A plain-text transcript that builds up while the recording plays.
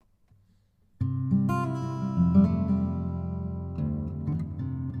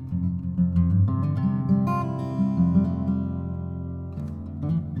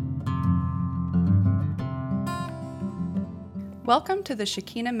Welcome to the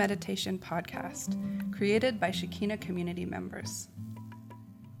Shekinah Meditation Podcast, created by Shekinah community members.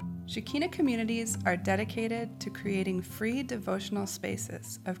 Shekinah communities are dedicated to creating free devotional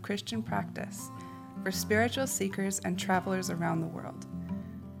spaces of Christian practice for spiritual seekers and travelers around the world.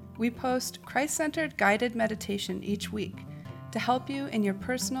 We post Christ-centered guided meditation each week to help you in your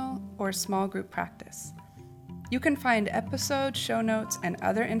personal or small group practice. You can find episode show notes and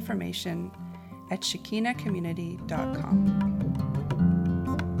other information at shekinahcommunity.com.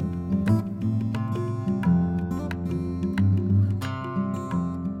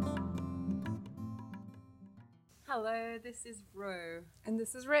 Hello, this is Ro. And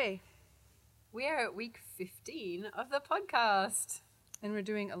this is Ray. We are at week 15 of the podcast. And we're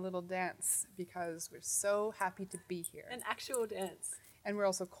doing a little dance because we're so happy to be here. An actual dance. And we're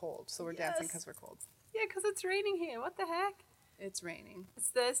also cold, so we're dancing because we're cold. Yeah, because it's raining here. What the heck? It's raining. It's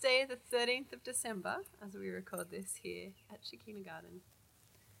Thursday, the 13th of December, as we record this here at Shekinah Garden.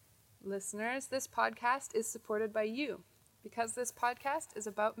 Listeners, this podcast is supported by you. Because this podcast is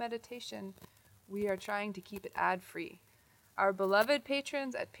about meditation, we are trying to keep it ad-free. Our beloved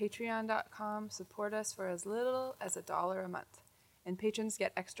patrons at patreon.com support us for as little as $1 a month, and patrons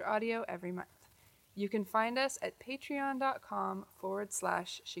get extra audio every month. You can find us at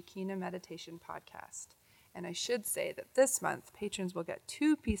patreon.com/Shekinah Meditation Podcast. And I should say that this month, patrons will get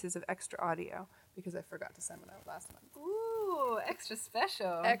 2 pieces of extra audio because I forgot to send one out last month. Ooh, extra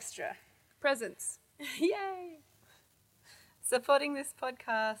special. Extra. Presents. Yay! Supporting this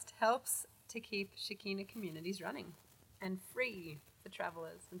podcast helps to keep Shekinah communities running and free for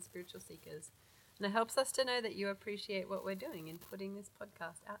travelers and spiritual seekers. And it helps us to know that you appreciate what we're doing in putting this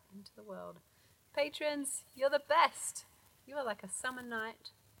podcast out into the world. Patrons, you're the best. You are like a summer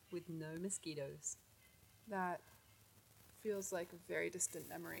night with no mosquitoes. That feels like a very distant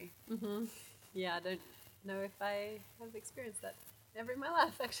memory. Mm-hmm. Yeah, I don't know if I have experienced that ever in my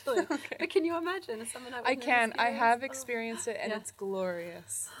life, actually. Okay. But can you imagine a summer night with I no can. mosquitoes? I have experienced it, and Yeah. it's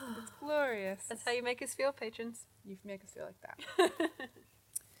glorious. It's glorious. That's how you make us feel, patrons. You make us feel like that.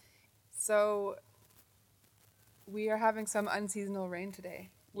 So, we are having some unseasonal rain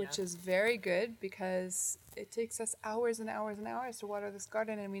today, which is very good because it takes us hours and hours and hours to water this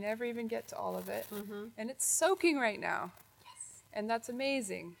garden, and we never even get to all of it. Mm-hmm. And it's soaking right now. Yes. And that's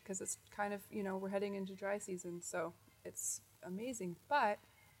amazing because it's kind of, we're heading into dry season, so it's amazing. But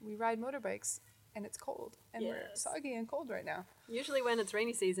we ride motorbikes, and it's cold, and we're Yes. soggy and cold right now. Usually when it's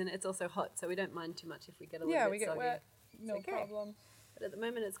rainy season, it's also hot, so we don't mind too much if we get a little bit We get soggy. wet, no okay. problem. But at the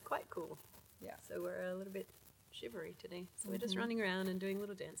moment, it's quite cool. Yeah. So we're a little bit shivery today. So we're just running around and doing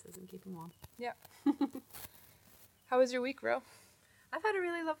little dances and keeping warm. Yeah. How was your week, Ro? I've had a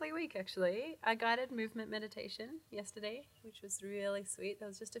really lovely week, actually. I guided movement meditation yesterday, which was really sweet. There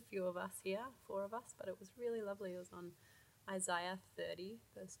was just a few of us here, 4 of us, but it was really lovely. It was on Isaiah 30,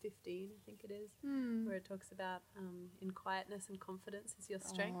 verse 15, I think it is, where it talks about in quietness and confidence is your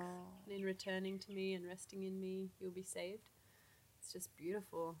strength, and in returning to me and resting in me, you'll be saved. It's just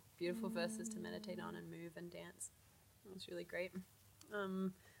beautiful, beautiful verses to meditate on and move and dance. It was really great.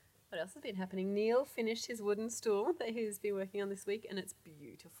 What else has been happening? Neil finished his wooden stool that he's been working on this week, and it's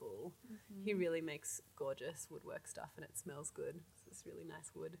beautiful. He really makes gorgeous woodwork stuff, and it smells good. It's really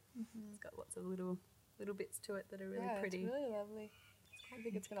nice wood. It's got lots of little bits to it that are really pretty. It's really lovely. I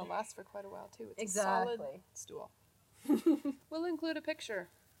think it's going to last for quite a while, too. It's Exactly. a solid stool. We'll include a picture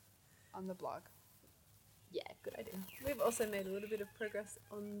on the blog. Yeah, good idea. We've also made a little bit of progress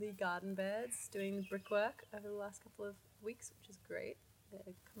on the garden beds, doing brickwork over the last couple of weeks, which is great.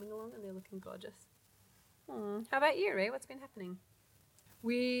 They're coming along and they're looking gorgeous. How about you, Ray? What's been happening?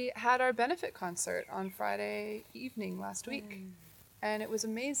 We had our benefit concert on Friday evening last week, and it was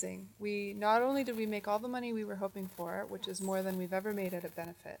amazing. Not only did we make all the money we were hoping for, which is more than we've ever made at a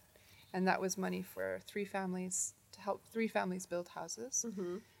benefit, and that was money for 3 families, to help 3 families build houses,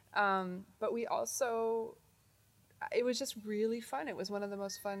 but we also, it was just really fun. It was one of the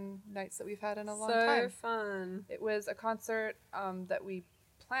most fun nights that we've had in a long time. So fun. It was a concert that we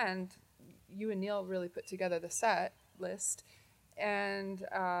planned. You and Neil really put together the set list, and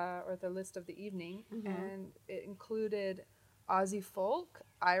or the list of the evening, and it included Aussie folk,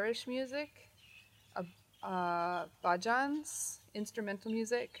 Irish music, bhajans, instrumental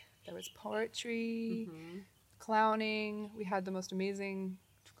music. There was poetry, clowning. We had the most amazing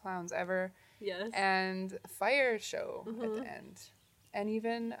clowns ever. Yes. And a fire show at the end. And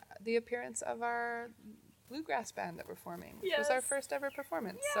even the appearance of our bluegrass band that we're forming, which was our Yes. first ever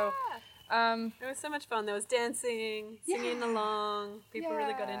performance. Yeah. So It was so much fun. There was dancing, singing along. People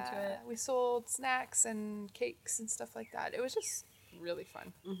really got into it. We sold snacks and cakes and stuff like that. It was just really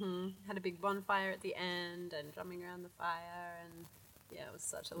fun. Had a big bonfire at the end and drumming around the fire, and yeah, it was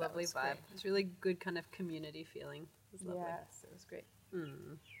such a lovely vibe. Great. It was really good kind of community feeling. It was lovely. Yes, it was great.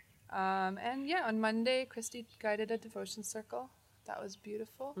 And yeah, on Monday, Christy guided a devotion circle. That was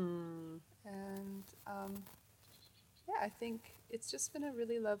beautiful. And yeah, I think it's just been a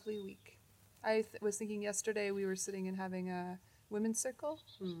really lovely week. I was thinking yesterday we were sitting and having a women's circle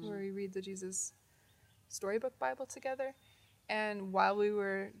where we read the Jesus Storybook Bible together. And while we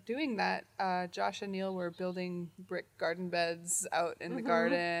were doing that, Josh and Neil were building brick garden beds out in the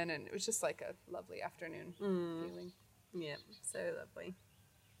garden, and it was just like a lovely afternoon feeling. Yeah, so lovely.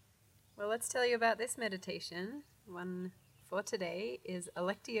 Well, let's tell you about this meditation. One for today is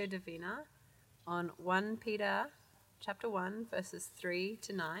Lectio Divina on 1 Peter chapter 1, verses 3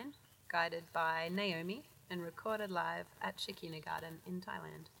 to 9, guided by Naomi and recorded live at Shekinah Garden in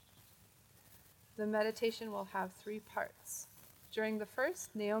Thailand. The meditation will have 3 parts. During the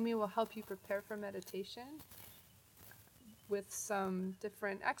first, Naomi will help you prepare for meditation with some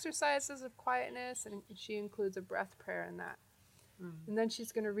different exercises of quietness, and she includes a breath prayer in that. And then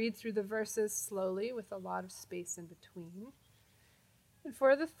she's going to read through the verses slowly with a lot of space in between. And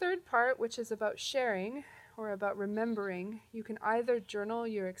for the third part, which is about sharing or about remembering, you can either journal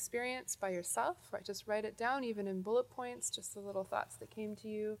your experience by yourself, right? Just write it down, even in bullet points, just the little thoughts that came to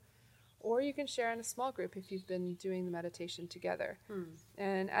you. Or you can share in a small group if you've been doing the meditation together.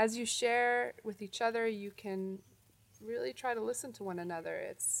 And as you share with each other, you can really try to listen to one another.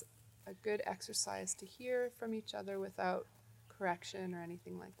 It's a good exercise to hear from each other without correction or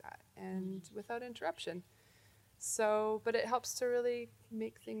anything like that, and without interruption. So, but it helps to really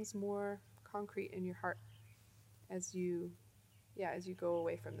make things more concrete in your heart as you go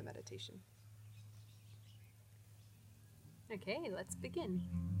away from the meditation. Okay, let's begin.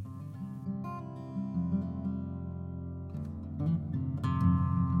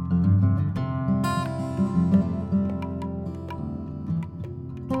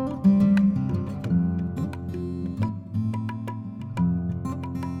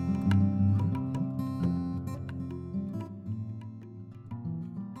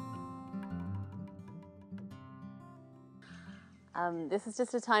 This is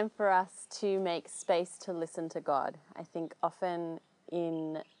just a time for us to make space to listen to God. I think often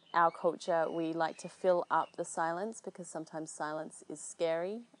in our culture we like to fill up the silence because sometimes silence is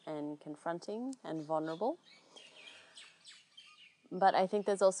scary and confronting and vulnerable. But I think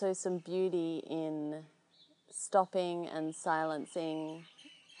there's also some beauty in stopping and silencing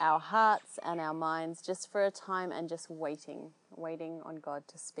our hearts and our minds just for a time and just waiting on God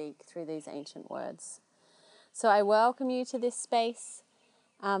to speak through these ancient words. So I welcome you to this space.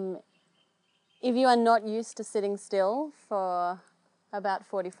 If you are not used to sitting still for about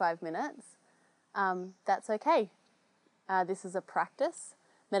 45 minutes, that's okay. This is a practice.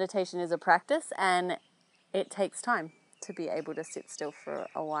 Meditation is a practice, and it takes time to be able to sit still for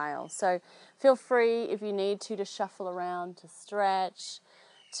a while. So feel free, if you need to shuffle around, to stretch,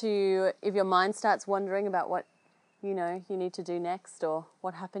 if your mind starts wondering about what you need to do next or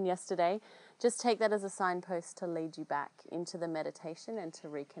what happened yesterday, just take that as a signpost to lead you back into the meditation and to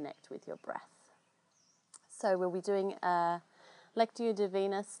reconnect with your breath. So we'll be doing a Lectio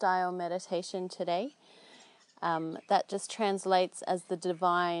Divina style meditation today. That just translates as the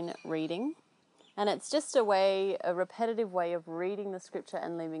divine reading. And it's just a repetitive way of reading the scripture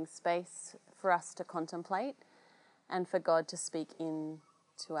and leaving space for us to contemplate and for God to speak into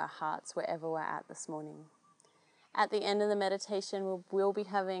our hearts wherever we're at this morning. At the end of the meditation, we'll be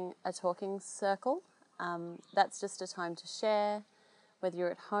having a talking circle. That's just a time to share, whether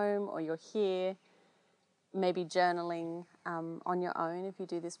you're at home or you're here, maybe journaling on your own if you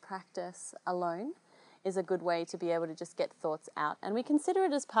do this practice alone is a good way to be able to just get thoughts out. And we consider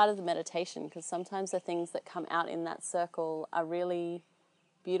it as part of the meditation because sometimes the things that come out in that circle are really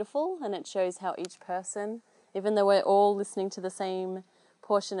beautiful, and it shows how each person, even though we're all listening to the same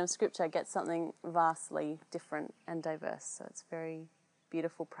portion of scripture, gets something vastly different and diverse. So it's a very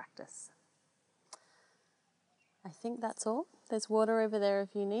beautiful practice. I think that's all. There's water over there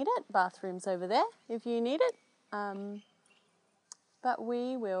if you need it. Bathrooms over there if you need it. But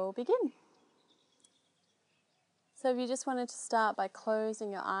we will begin. So if you just wanted to start by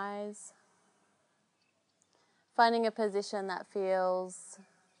closing your eyes, finding a position that feels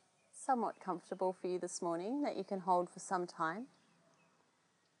somewhat comfortable for you this morning, that you can hold for some time.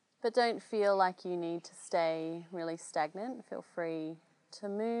 But don't feel like you need to stay really stagnant. Feel free to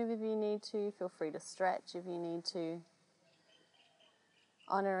move if you need to. Feel free to stretch if you need to.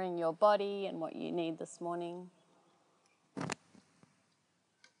 Honoring your body and what you need this morning.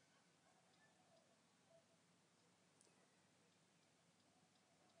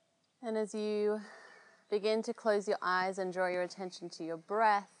 And as you begin to close your eyes and draw your attention to your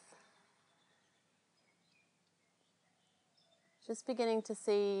breath, just beginning to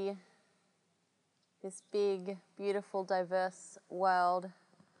see this big, beautiful, diverse world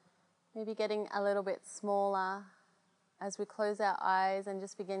maybe getting a little bit smaller as we close our eyes and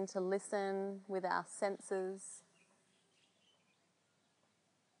just begin to listen with our senses.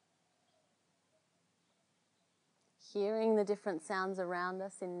 Hearing the different sounds around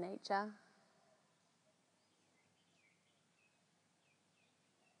us in nature.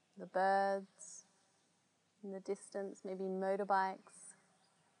 The birds in the distance, maybe motorbikes,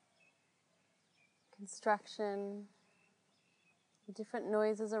 construction, the different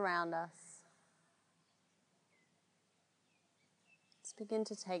noises around us. Let's begin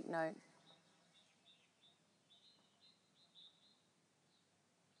to take note.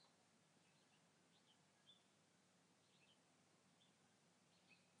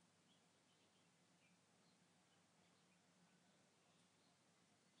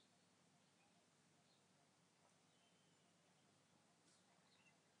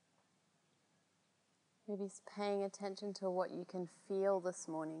 Maybe paying attention to what you can feel this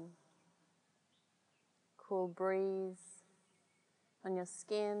morning. Cool breeze on your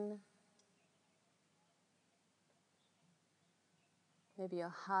skin. Maybe your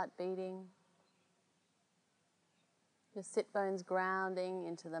heart beating. Your sit bones grounding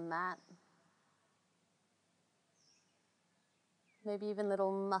into the mat. Maybe even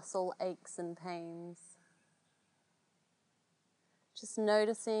little muscle aches and pains. Just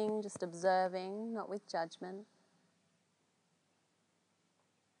noticing, just observing, not with judgment.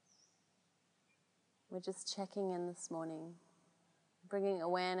 We're just checking in this morning, bringing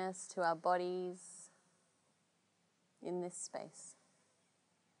awareness to our bodies in this space.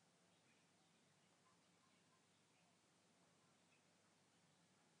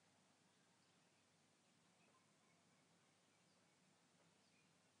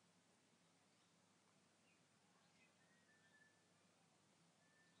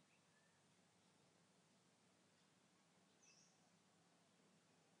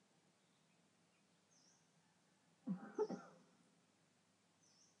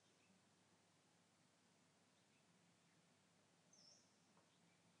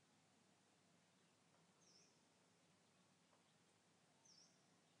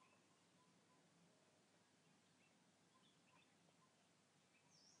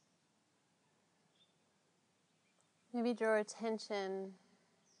 Maybe draw attention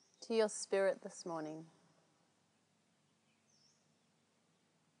to your spirit this morning.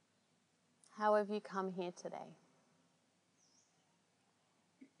 How have you come here today?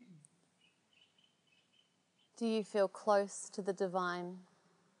 Do you feel close to the divine?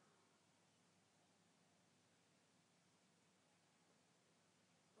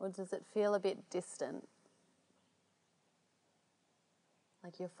 Or does it feel a bit distant?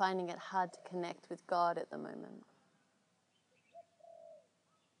 Like you're finding it hard to connect with God at the moment?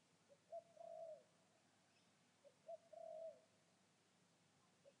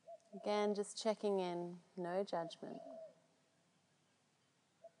 Again, just checking in, no judgment.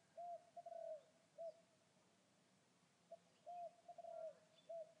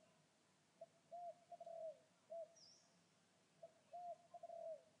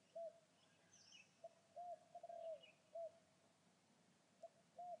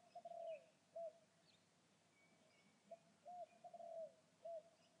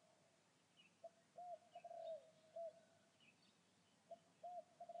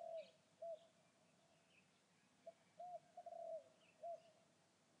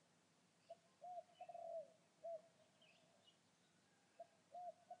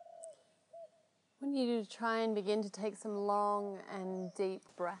 I want you to try and begin to take some long and deep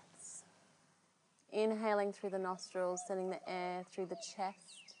breaths. Inhaling through the nostrils, sending the air through the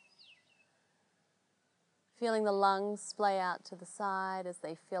chest. Feeling the lungs splay out to the side as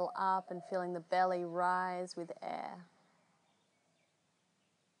they fill up and feeling the belly rise with air.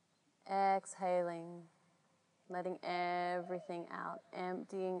 Exhaling, letting everything out,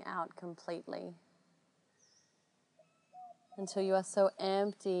 emptying out completely. Until you are so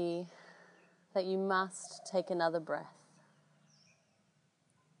empty that you must take another breath.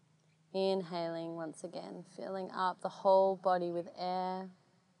 Inhaling once again, filling up the whole body with air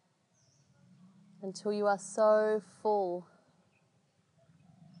until you are so full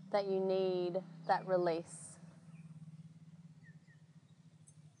that you need that release.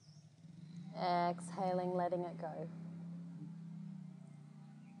 Exhaling, letting it go.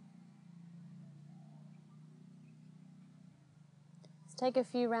 Take a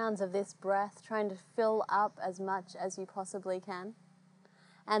few rounds of this breath, trying to fill up as much as you possibly can.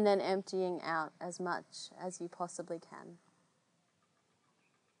 and then emptying out as much as you possibly can.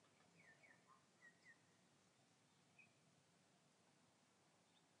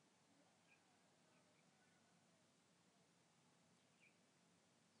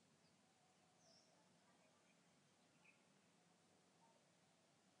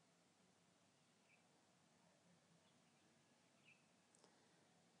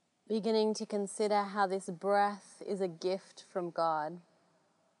 Beginning to consider how this breath is a gift from God.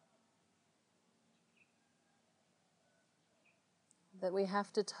 That we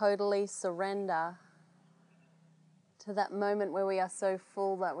have to totally surrender to that moment where we are so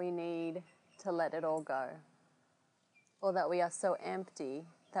full that we need to let it all go. Or that we are so empty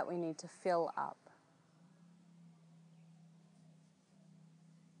that we need to fill up.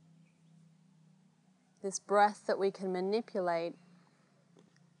 This breath that we can manipulate,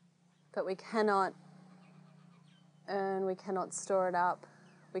 but we cannot earn, we cannot store it up,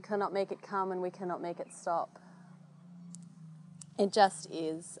 we cannot make it come and we cannot make it stop. It just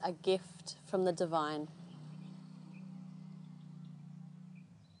is a gift from the divine.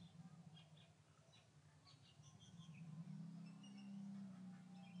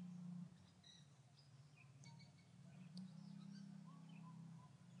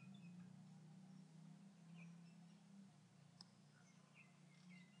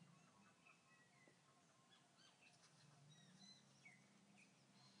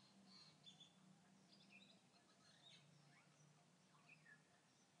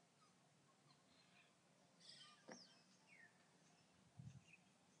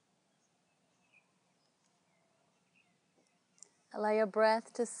 Allow your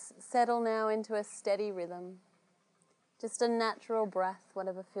breath to settle now into a steady rhythm. Just a natural breath,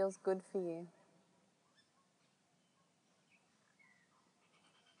 whatever feels good for you.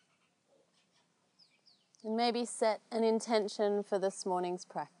 And maybe set an intention for this morning's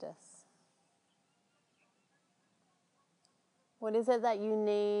practice. What is it that you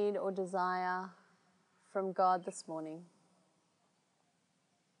need or desire from God this morning?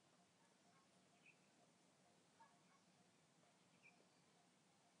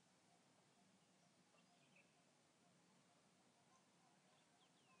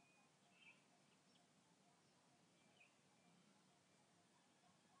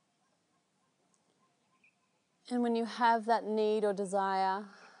 And when you have that need or desire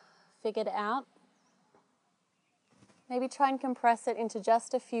figured out, maybe try and compress it into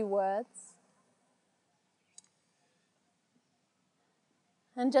just a few words.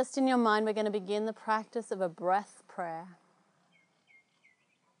 And just in your mind, we're going to begin the practice of a breath prayer.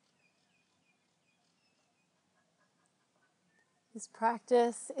 This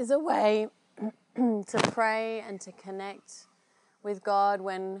practice is a way to pray and to connect with God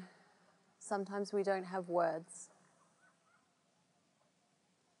when sometimes we don't have words.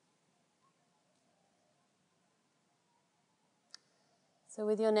 So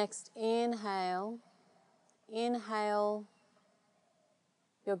with your next inhale, inhale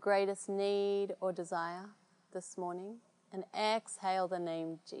your greatest need or desire this morning, and exhale the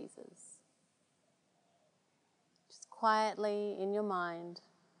name Jesus. Just quietly in your mind,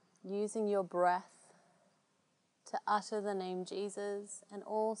 using your breath to utter the name Jesus and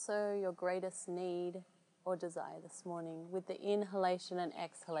also your greatest need or desire this morning with the inhalation and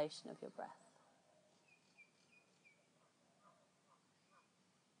exhalation of your breath.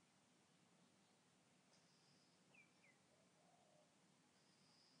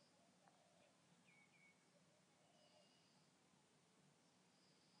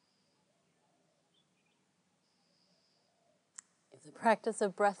 If the practice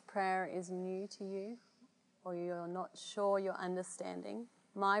of breath prayer is new to you, or you're not sure you're understanding,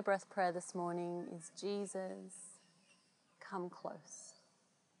 my breath prayer this morning is Jesus, come close.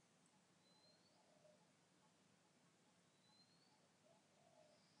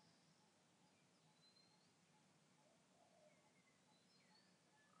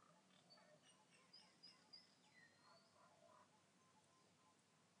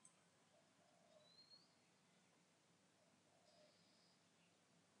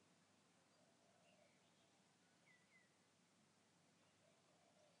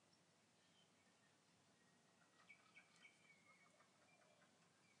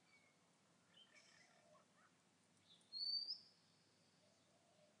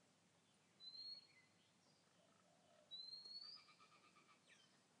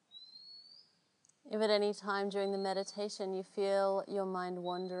 If at any time during the meditation you feel your mind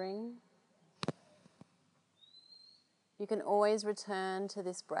wandering, you can always return to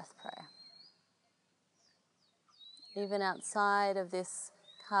this breath prayer. Even outside of this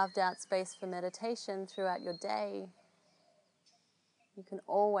carved out space for meditation throughout your day, You can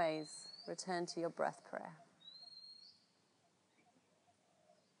always return to your breath prayer.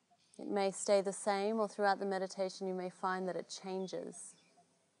 It may stay the same, or throughout the meditation you may find that it changes.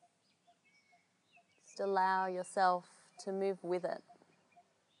 Just allow yourself to move with it.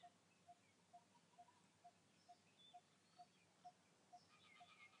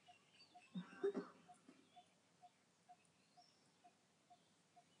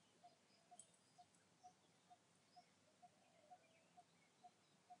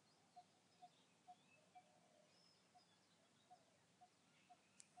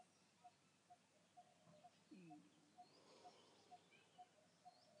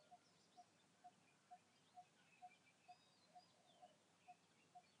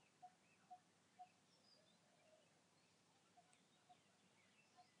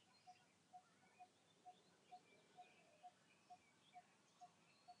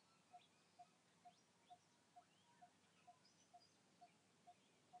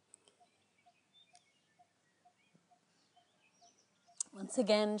 Once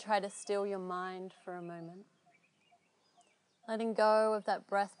again, try to still your mind for a moment. Letting go of that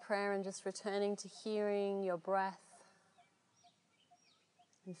breath prayer and just returning to hearing your breath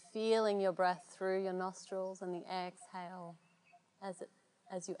and feeling your breath through your nostrils and the exhale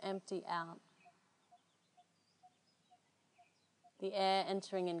as you empty out. The air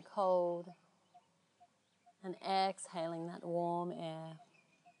entering in cold and exhaling that warm air.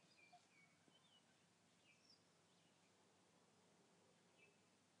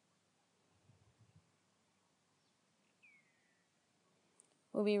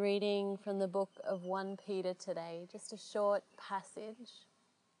 We'll be reading from the book of 1 Peter today, just a short passage.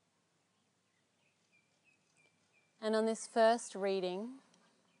 And on this first reading,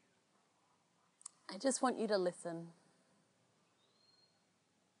 I just want you to listen.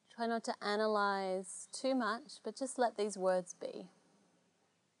 Try not to analyze too much, but just let these words be.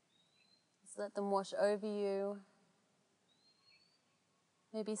 Just let them wash over you.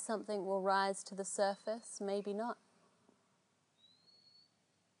 Maybe something will rise to the surface, maybe not.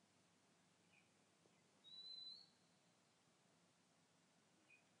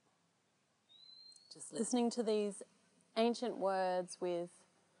 Just listening to these ancient words with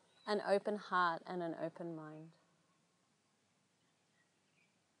an open heart and an open mind.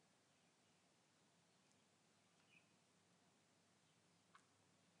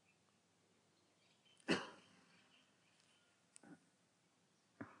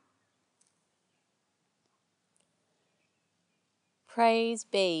 Praise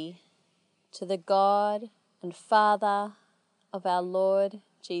be to the God and Father of our Lord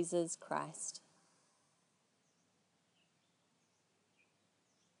Jesus Christ.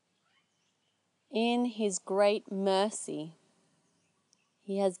 In his great mercy,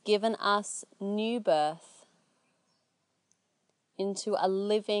 he has given us new birth into a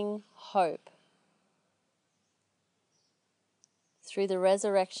living hope through the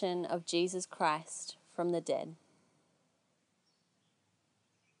resurrection of Jesus Christ from the dead.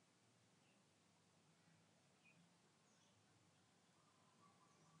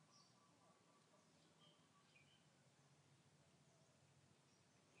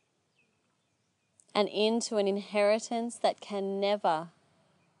 And into an inheritance that can never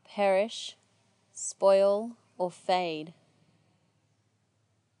perish, spoil, or fade,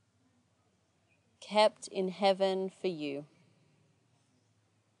 kept in heaven for you.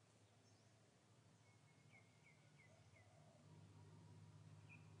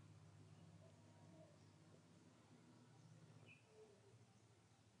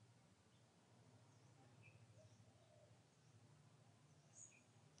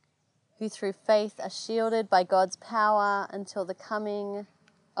 Who through faith are shielded by God's power until the coming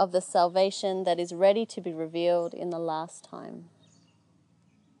of the salvation that is ready to be revealed in the last time.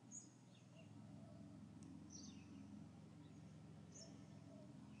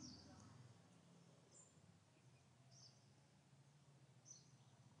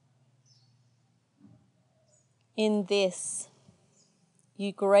 In this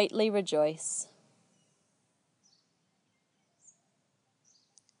you greatly rejoice,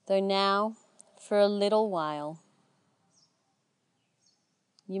 though now, for a little while,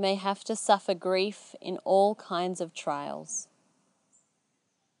 you may have to suffer grief in all kinds of trials.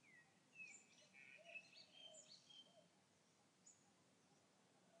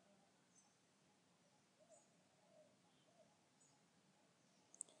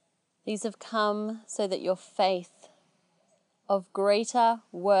 These have come so that your faith, of greater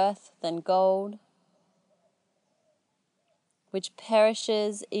worth than gold, which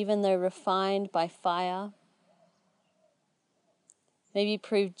perishes even though refined by fire, may be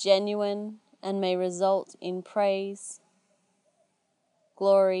proved genuine and may result in praise,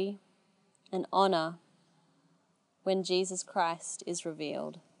 glory, and honor when Jesus Christ is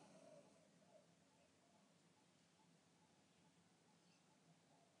revealed.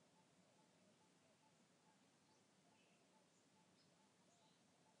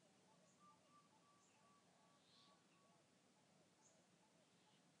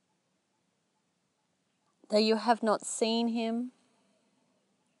 Though you have not seen him,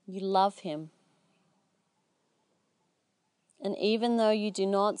 you love him. And even though you do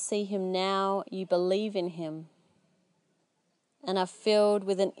not see him now, you believe in him and are filled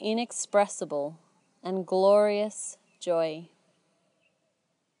with an inexpressible and glorious joy.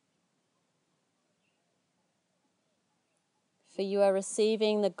 For you are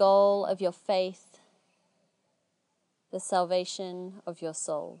receiving the goal of your faith, the salvation of your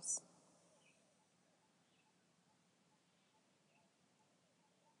souls.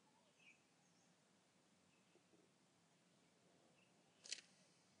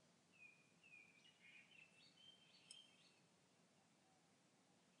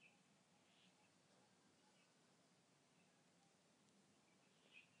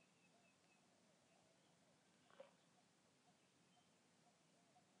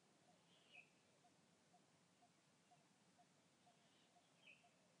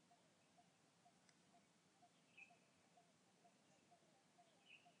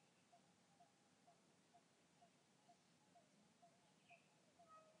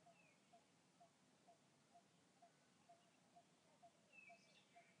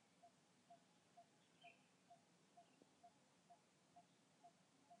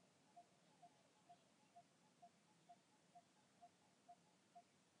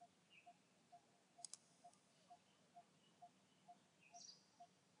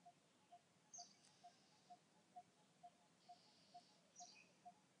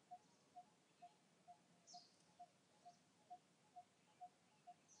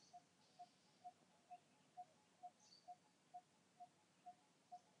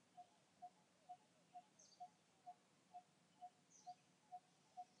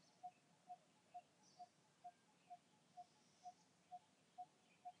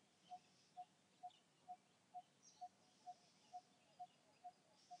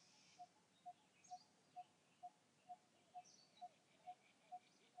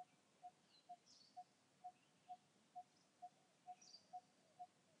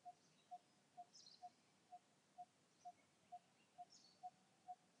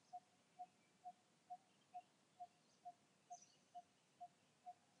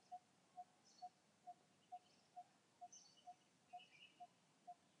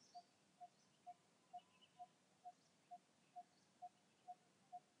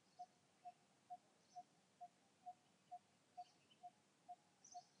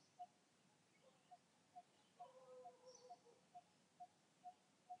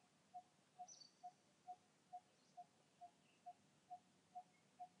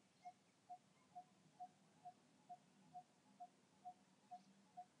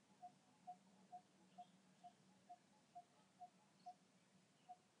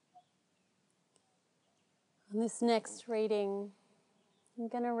 On this next reading, I'm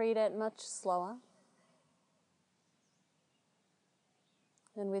going to read it much slower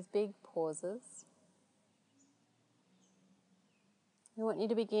and with big pauses. I want you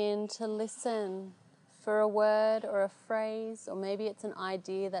to begin to listen for a word or a phrase, or maybe it's an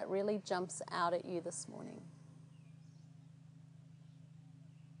idea that really jumps out at you this morning.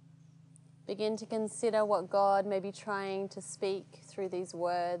 Begin to consider what God may be trying to speak through these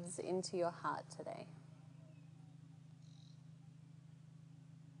words into your heart today.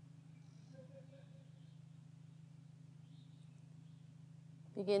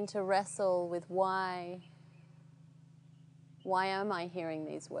 Begin to wrestle with why am I hearing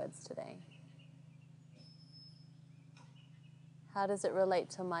these words today? How does it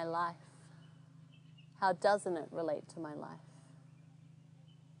relate to my life? How doesn't it relate to my life?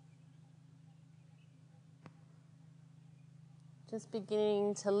 Just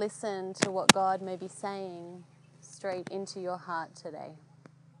beginning to listen to what God may be saying straight into your heart today.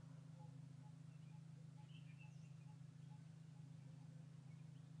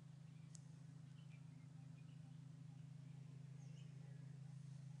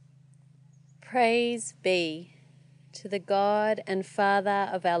 Praise be to the God and Father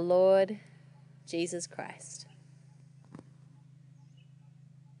of our Lord Jesus Christ.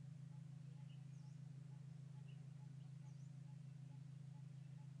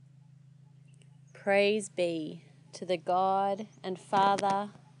 Praise be to the God and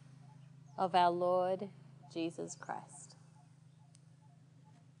Father of our Lord Jesus Christ.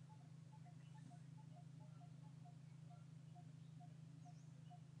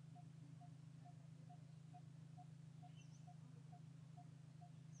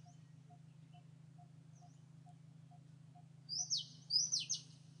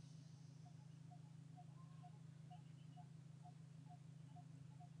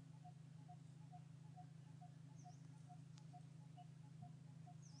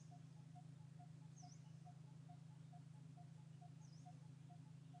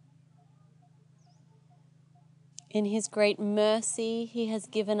 In His great mercy, He has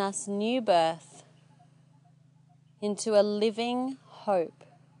given us new birth into a living hope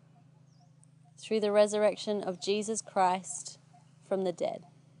through the resurrection of Jesus Christ from the dead.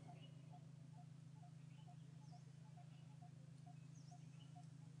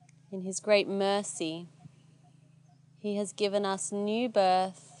 In His great mercy, He has given us new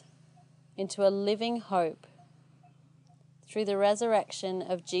birth into a living hope through the resurrection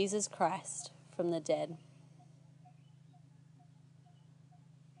of Jesus Christ from the dead.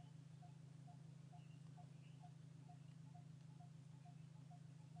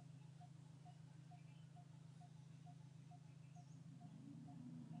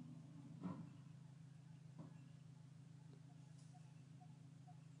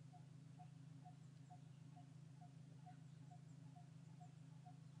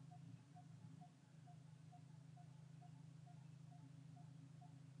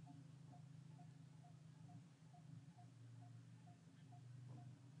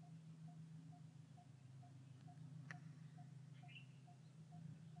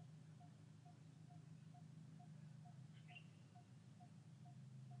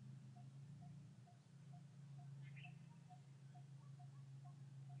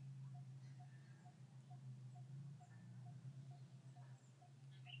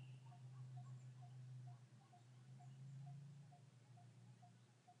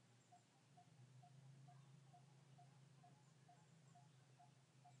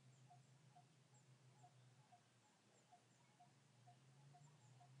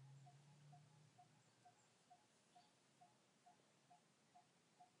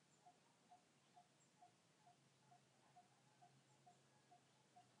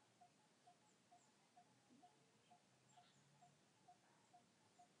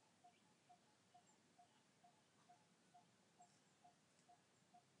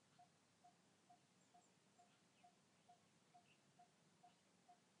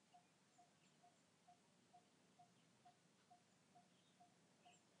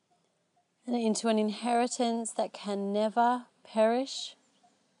 And into an inheritance that can never perish,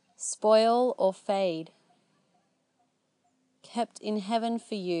 spoil, or fade, kept in heaven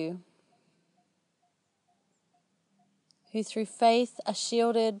for you, who through faith are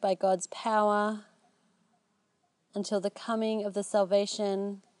shielded by God's power until the coming of the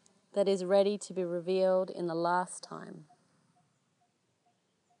salvation that is ready to be revealed in the last time.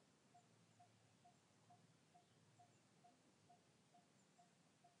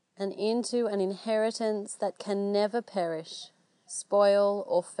 And into an inheritance that can never perish, spoil,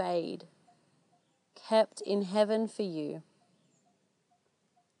 or fade, kept in heaven for you,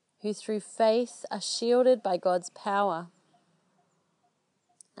 who through faith are shielded by God's power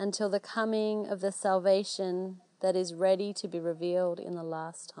until the coming of the salvation that is ready to be revealed in the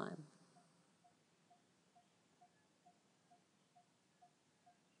last time.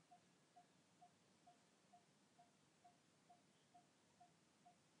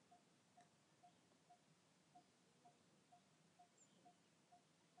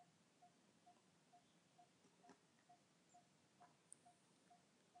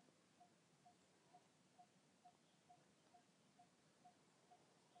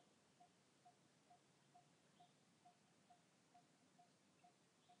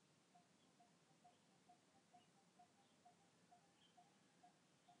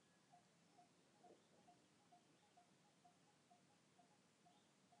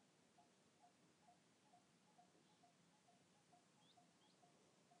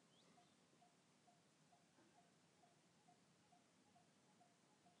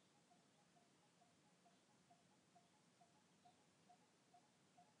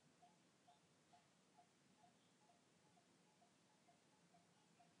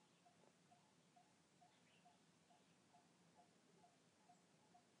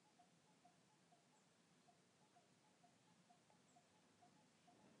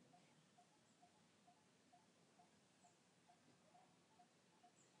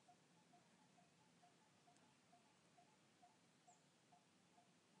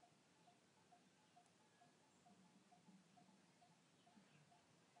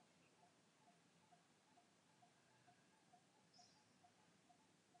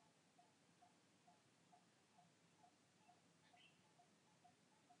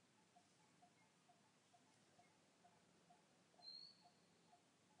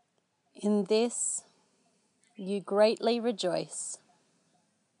 In this you greatly rejoice,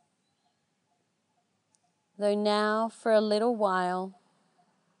 though now for a little while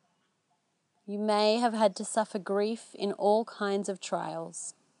you may have had to suffer grief in all kinds of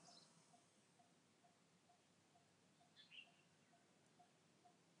trials.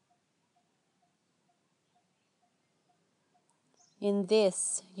 In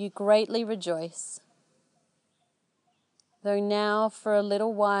this you greatly rejoice, though now for a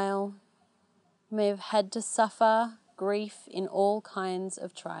little while you may have had to suffer grief in all kinds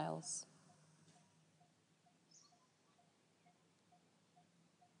of trials.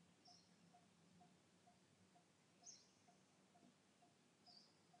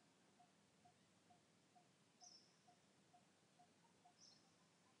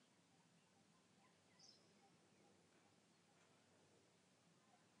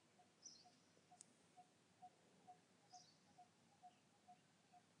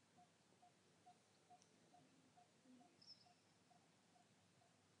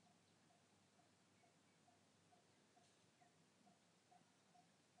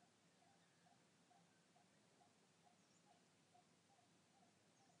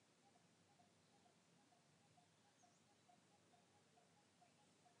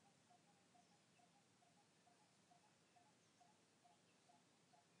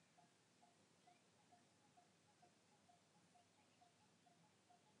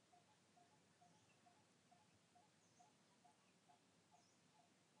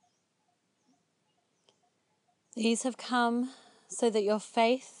 These have come so that your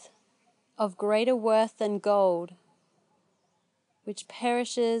faith, of greater worth than gold, which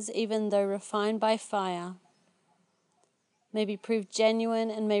perishes even though refined by fire, may be proved genuine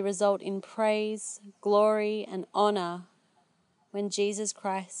and may result in praise, glory, and honor when Jesus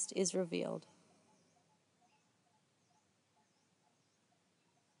Christ is revealed.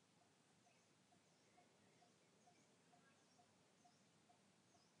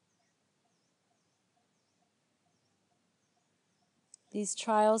 These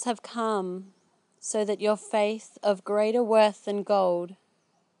trials have come so that your faith, of greater worth than gold,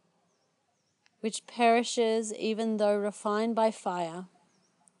 which perishes even though refined by fire,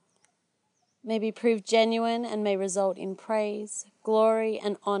 may be proved genuine and may result in praise, glory,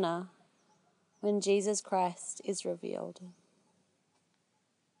 and honor when Jesus Christ is revealed.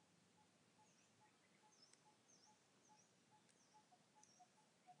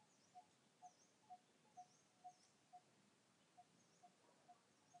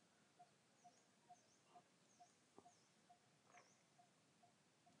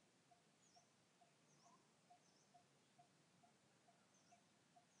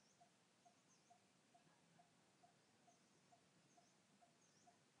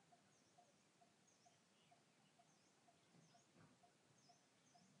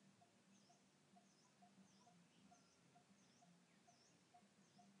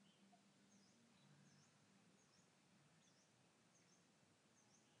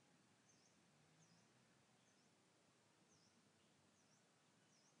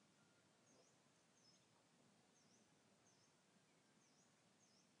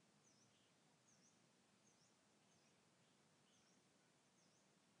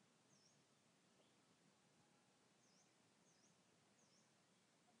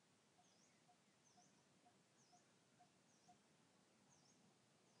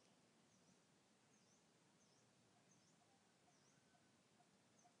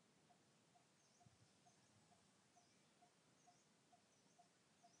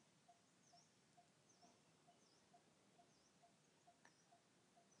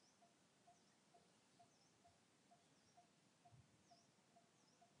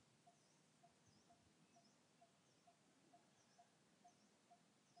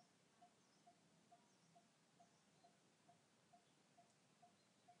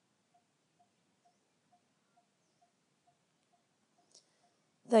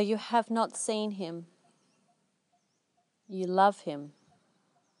 Though you have not seen him, you love him.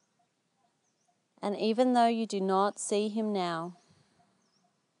 And even though you do not see him now,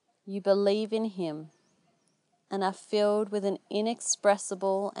 you believe in him and are filled with an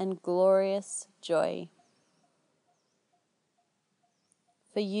inexpressible and glorious joy.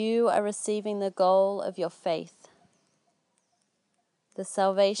 For you are receiving the goal of your faith, the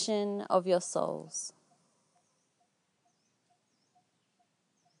salvation of your souls.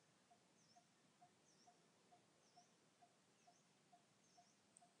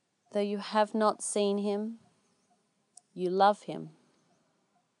 Though you have not seen him, you love him.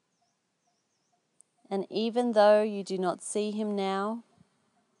 And even though you do not see him now,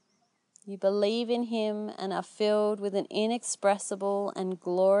 you believe in him and are filled with an inexpressible and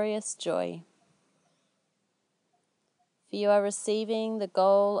glorious joy. For you are receiving the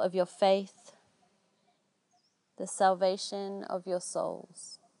goal of your faith, the salvation of your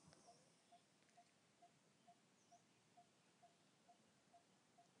souls.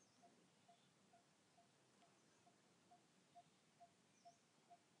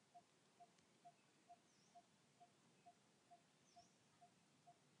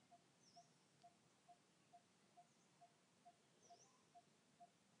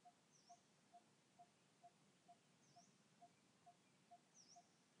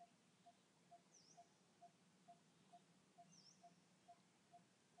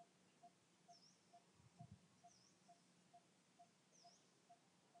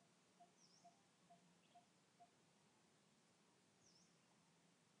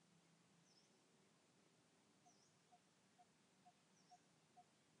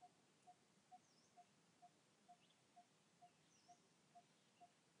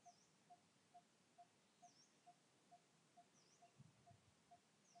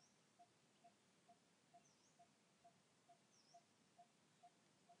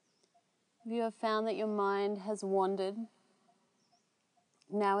 If you have found that your mind has wandered,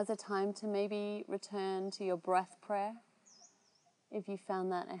 now is a time to maybe return to your breath prayer, if you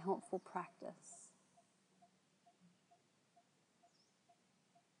found that a helpful practice.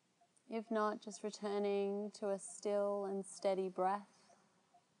 If not, just returning to a still and steady breath,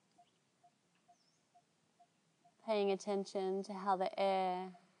 paying attention to how the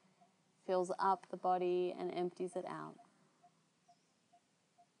air fills up the body and empties it out.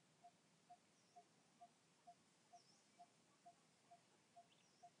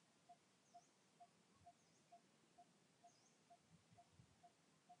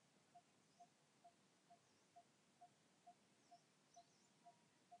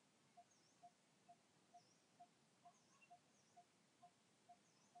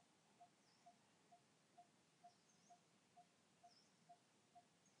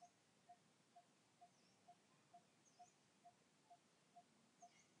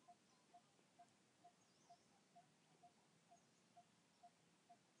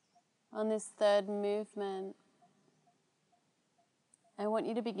 On this third movement, I want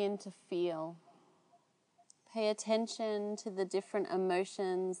you to begin to feel. Pay attention to the different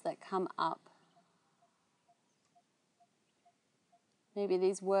emotions that come up. Maybe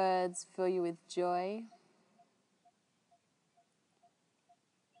these words fill you with joy.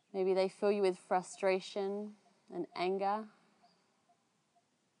 Maybe they fill you with frustration and anger.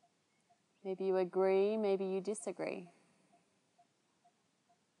 Maybe you agree, maybe you disagree.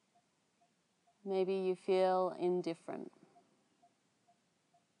 Maybe you feel indifferent.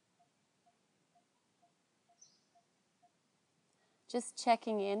 Just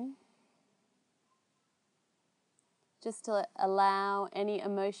checking in, just to allow any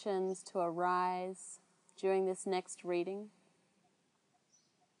emotions to arise during this next reading.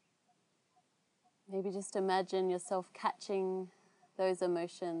 Maybe just imagine yourself catching those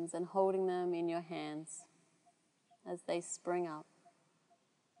emotions and holding them in your hands as they spring up.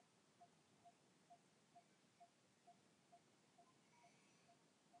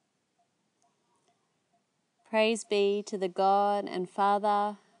 Praise be to the God and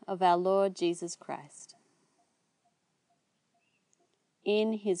Father of our Lord Jesus Christ.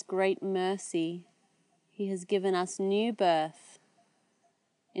 In His great mercy, He has given us new birth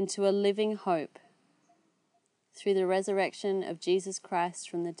into a living hope through the resurrection of Jesus Christ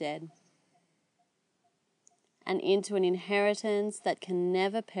from the dead, and into an inheritance that can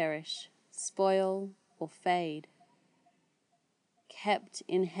never perish, spoil, or fade, kept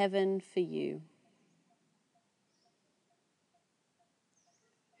in heaven for you,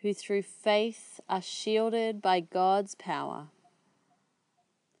 who through faith are shielded by God's power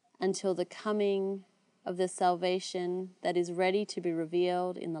until the coming of the salvation that is ready to be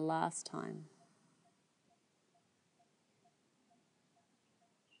revealed in the last time.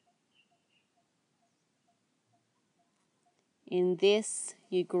 In this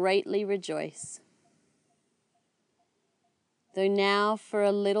you greatly rejoice, though now for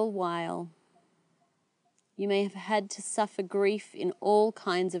a little while you may have had to suffer grief in all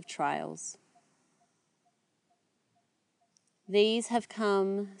kinds of trials. These have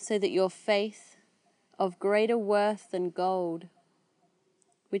come so that your faith, of greater worth than gold,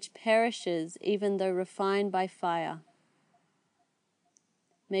 which perishes even though refined by fire,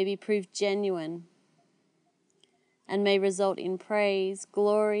 may be proved genuine and may result in praise,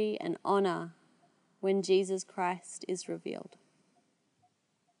 glory, and honor when Jesus Christ is revealed.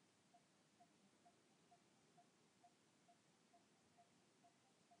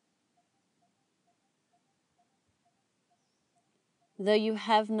 Though you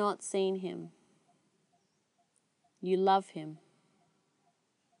have not seen Him, you love Him.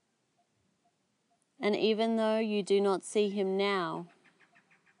 And even though you do not see Him now,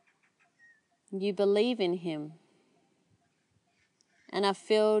 you believe in Him and are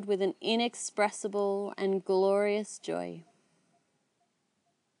filled with an inexpressible and glorious joy.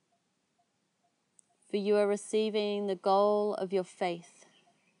 For you are receiving the goal of your faith,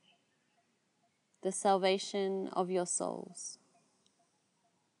 the salvation of your souls.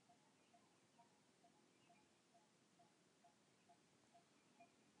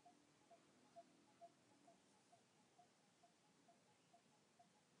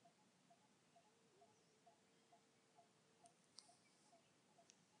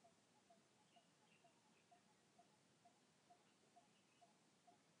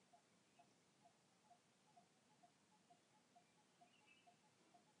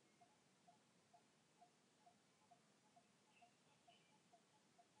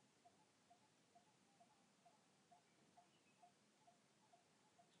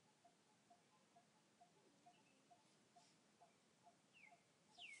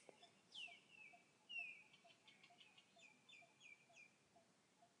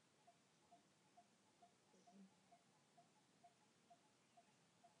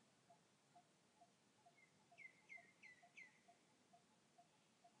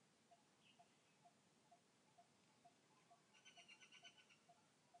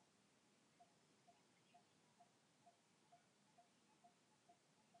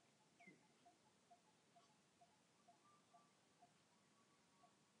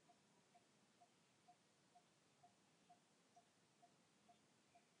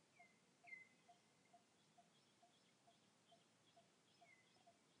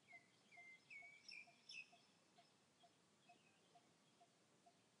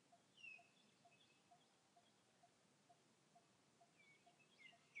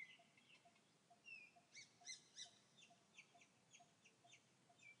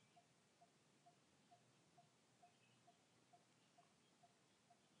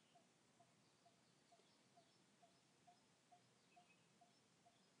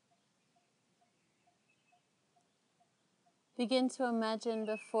 Begin to imagine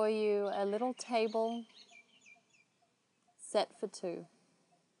before you a little table set for two.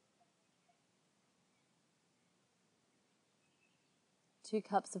 Two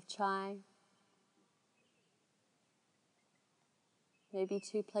cups of chai, maybe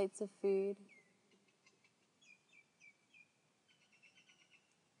 2 plates of food.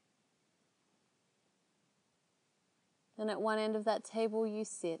 And at one end of that table you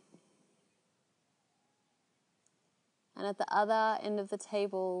sit. And at the other end of the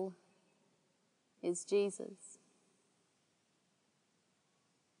table is Jesus.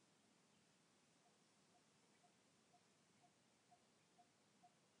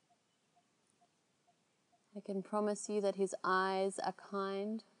 I can promise you that his eyes are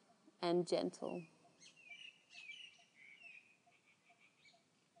kind and gentle.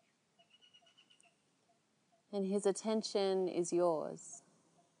 And his attention is yours.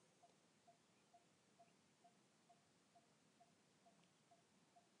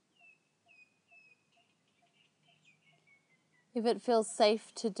 If it feels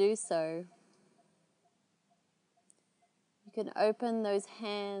safe to do so, you can open those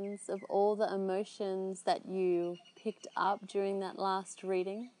hands of all the emotions that you picked up during that last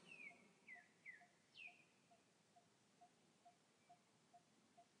reading.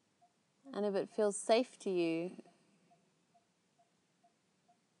 And if it feels safe to you,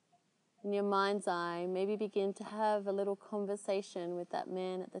 in your mind's eye, maybe begin to have a little conversation with that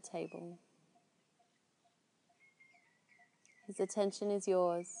man at the table. His attention is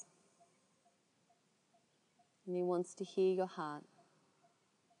yours, and he wants to hear your heart.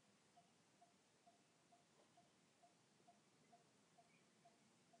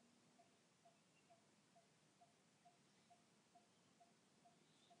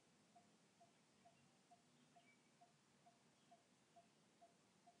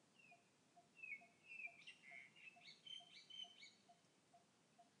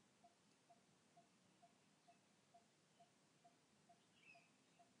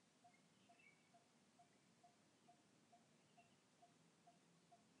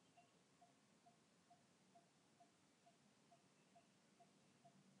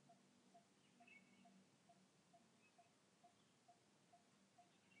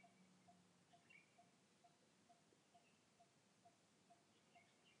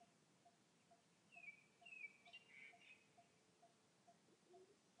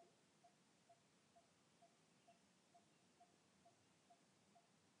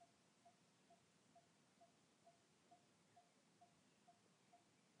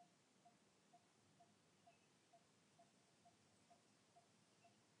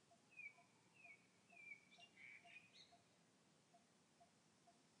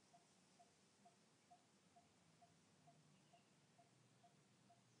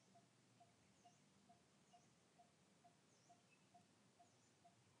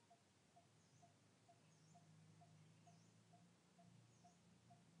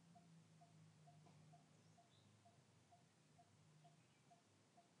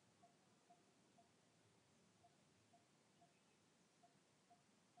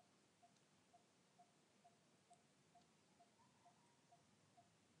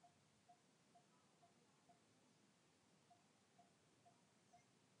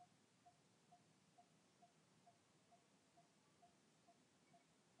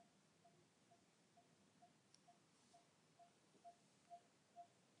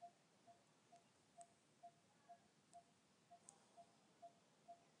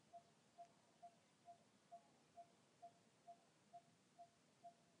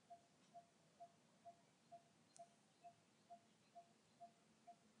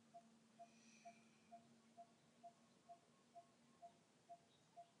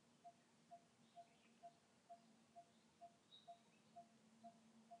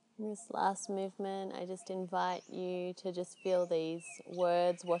 In this last movement, I just invite you to just feel these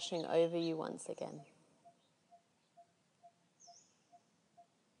words washing over you once again.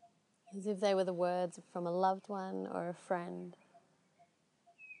 As if they were the words from a loved one or a friend.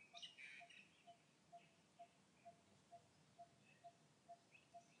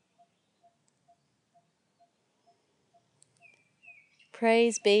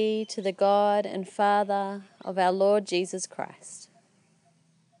 Praise be to the God and Father of our Lord Jesus Christ.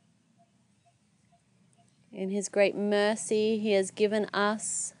 In his great mercy, he has given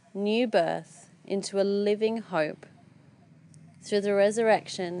us new birth into a living hope through the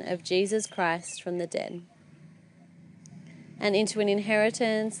resurrection of Jesus Christ from the dead, and into an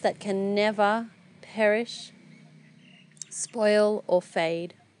inheritance that can never perish, spoil, or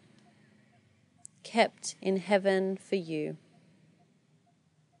fade, kept in heaven for you,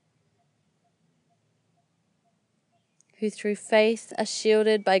 who through faith are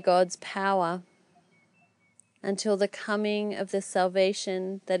shielded by God's power until the coming of the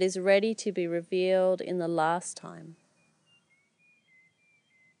salvation that is ready to be revealed in the last time.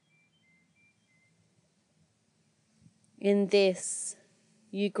 In this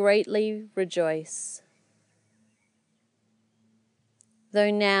you greatly rejoice,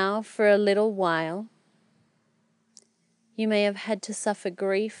 though now for a little while you may have had to suffer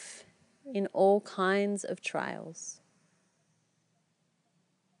grief in all kinds of trials.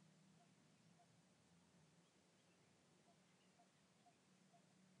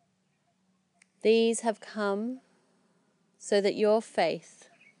 These have come so that your faith,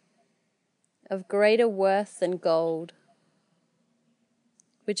 of greater worth than gold,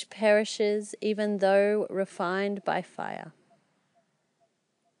 which perishes even though refined by fire,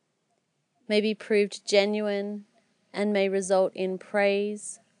 may be proved genuine and may result in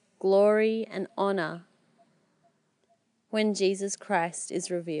praise, glory, and honor when Jesus Christ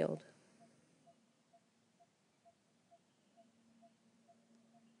is revealed.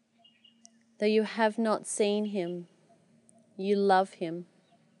 Though you have not seen him, you love him.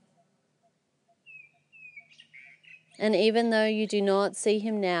 And even though you do not see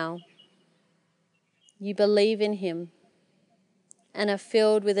him now, you believe in him and are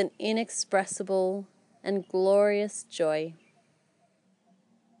filled with an inexpressible and glorious joy.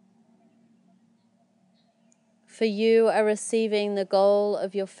 For you are receiving the goal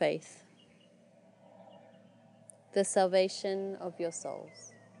of your faith, the salvation of your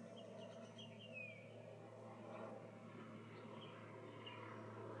souls.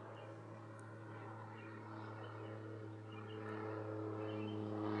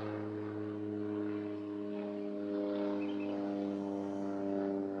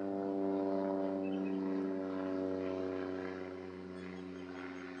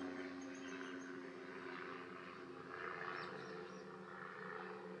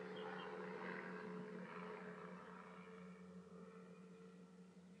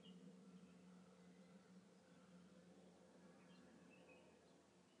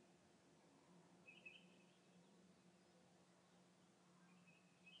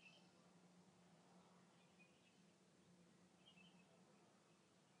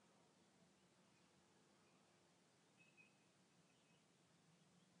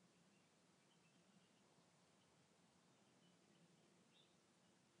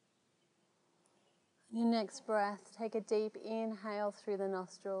 Your next breath, take a deep inhale through the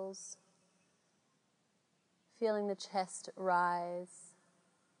nostrils, feeling the chest rise,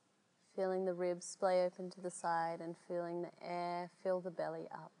 feeling the ribs splay open to the side, and feeling the air fill the belly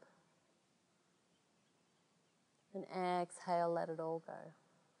up. And exhale, let it all go.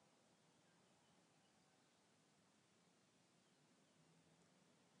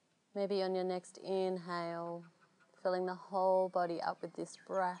 Maybe on your next inhale, filling the whole body up with this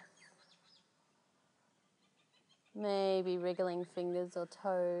breath. Maybe wriggling fingers or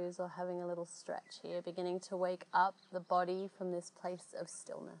toes or having a little stretch here, beginning to wake up the body from this place of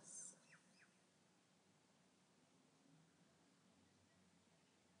stillness.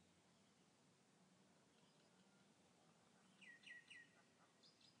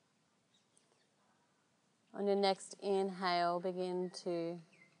 On your next inhale, begin to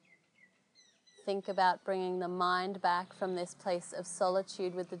think about bringing the mind back from this place of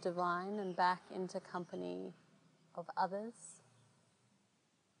solitude with the divine and back into company of others.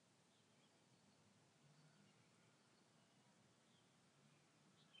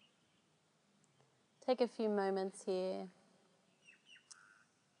 Take a few moments here,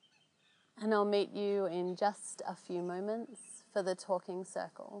 and I'll meet you in just a few moments for the talking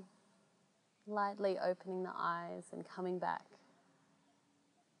circle. Lightly opening the eyes and coming back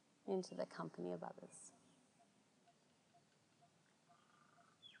into the company of others.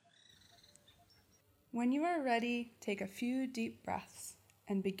 When you are ready, take a few deep breaths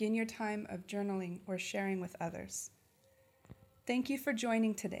and begin your time of journaling or sharing with others. Thank you for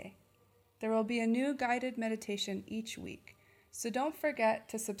joining today. There will be a new guided meditation each week, so don't forget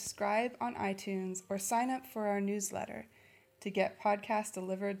to subscribe on iTunes or sign up for our newsletter to get podcasts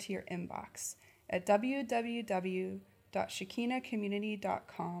delivered to your inbox at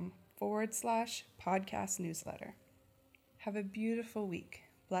www.shekinahcommunity.com/podcast newsletter. Have a beautiful week.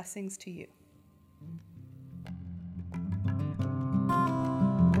 Blessings to you.